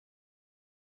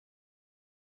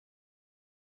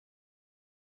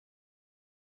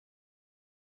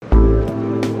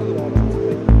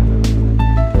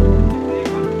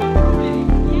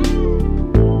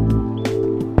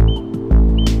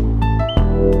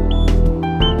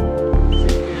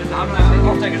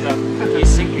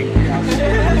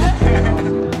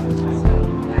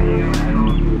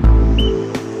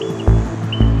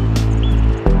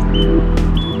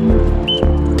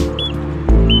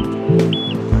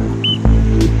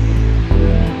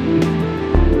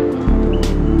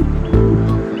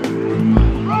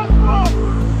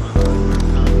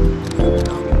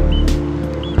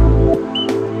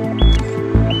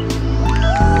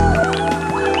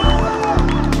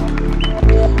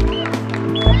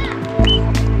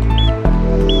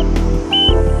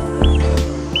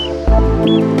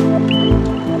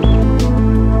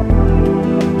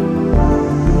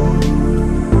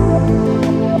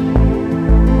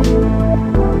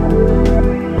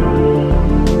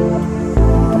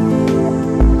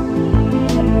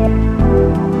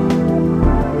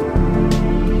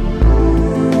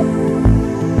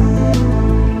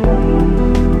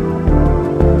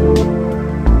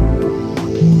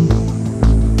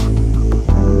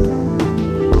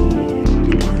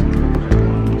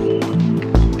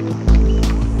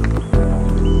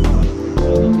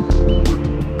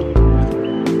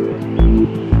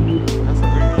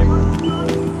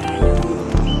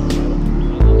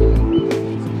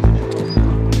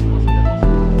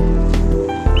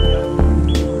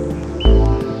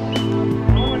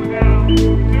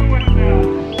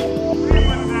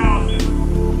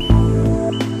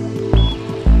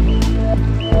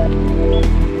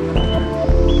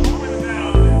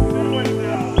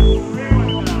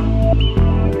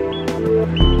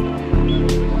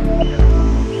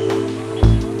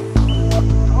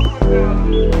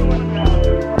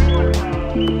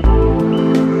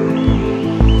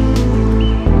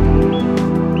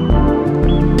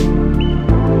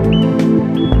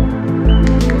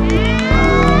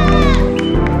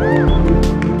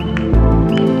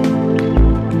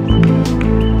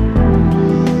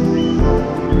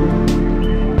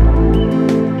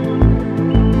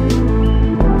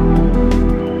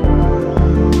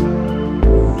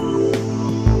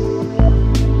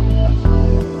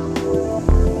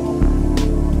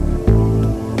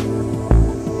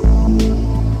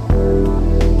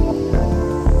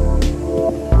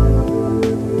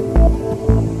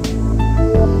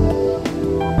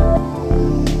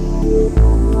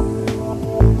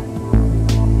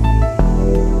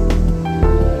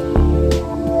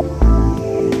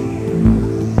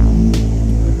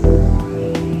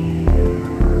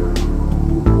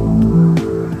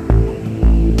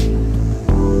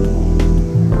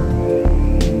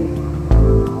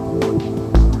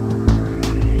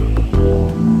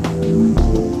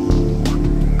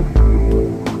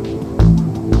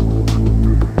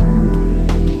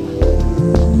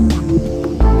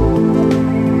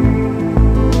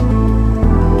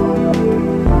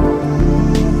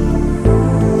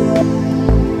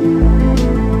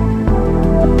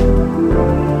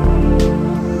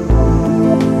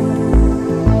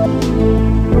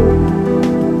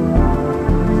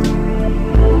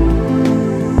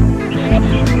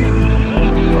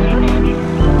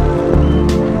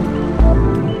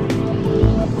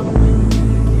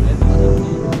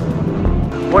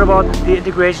about the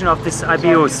integration of this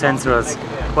IBO sensors?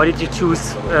 Why did you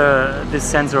choose this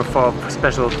sensor for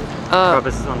special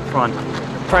purposes on front?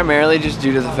 Primarily just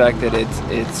due to the fact that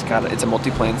it's a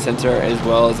multi-plane sensor as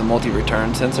well as a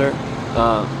multi-return sensor.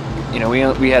 You know,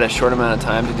 we had a short amount of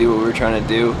time to do what we were trying to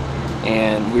do,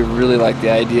 and we really liked the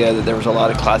idea that there was a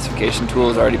lot of classification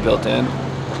tools already built in.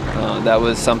 That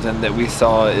was something that we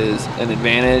saw as an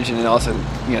advantage, and it also,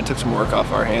 you know, took some work off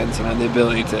our hands. You know, the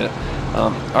ability to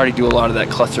already do a lot of that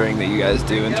clustering that you guys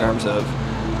do in terms of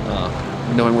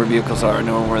knowing where vehicles are,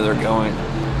 knowing where they're going.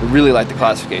 We really like the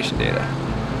classification data,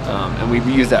 and we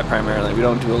use that primarily. We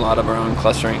don't do a lot of our own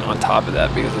clustering on top of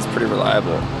that because it's pretty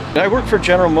reliable. I work for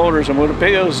General Motors, and what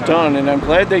IBO's done, and I'm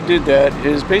glad they did that,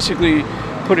 is basically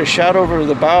put a shot over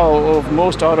the bow of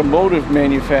most automotive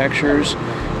manufacturers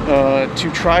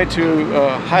to try to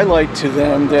highlight to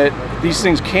them that these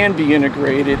things can be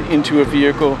integrated into a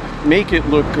vehicle, make it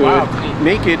look good,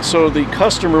 make it so the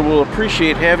customer will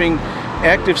appreciate having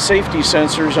active safety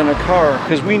sensors on a car,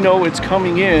 because we know it's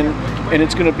coming in and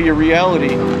it's going to be a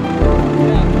reality.